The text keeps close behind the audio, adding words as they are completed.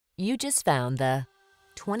You just found the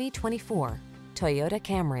 2024 Toyota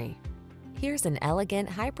Camry. Here's an elegant,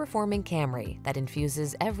 high-performing Camry that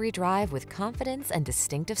infuses every drive with confidence and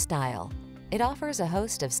distinctive style. It offers a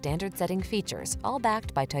host of standard-setting features, all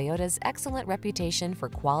backed by Toyota's excellent reputation for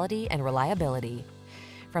quality and reliability.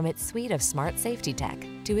 From its suite of smart safety tech,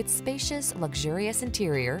 to its spacious, luxurious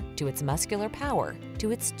interior, to its muscular power,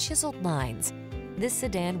 to its chiseled lines, this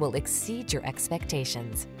sedan will exceed your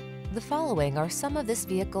expectations. The following are some of this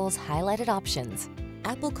vehicle's highlighted options: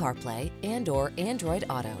 Apple CarPlay and/or Android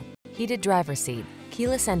Auto, heated driver's seat,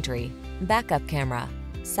 keyless entry, backup camera,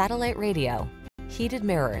 satellite radio, heated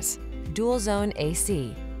mirrors, dual zone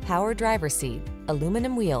AC, power driver's seat,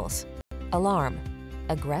 aluminum wheels, alarm.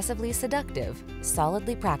 Aggressively seductive,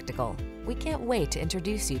 solidly practical. We can't wait to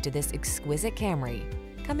introduce you to this exquisite Camry.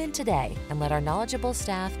 Come in today and let our knowledgeable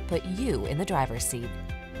staff put you in the driver's seat.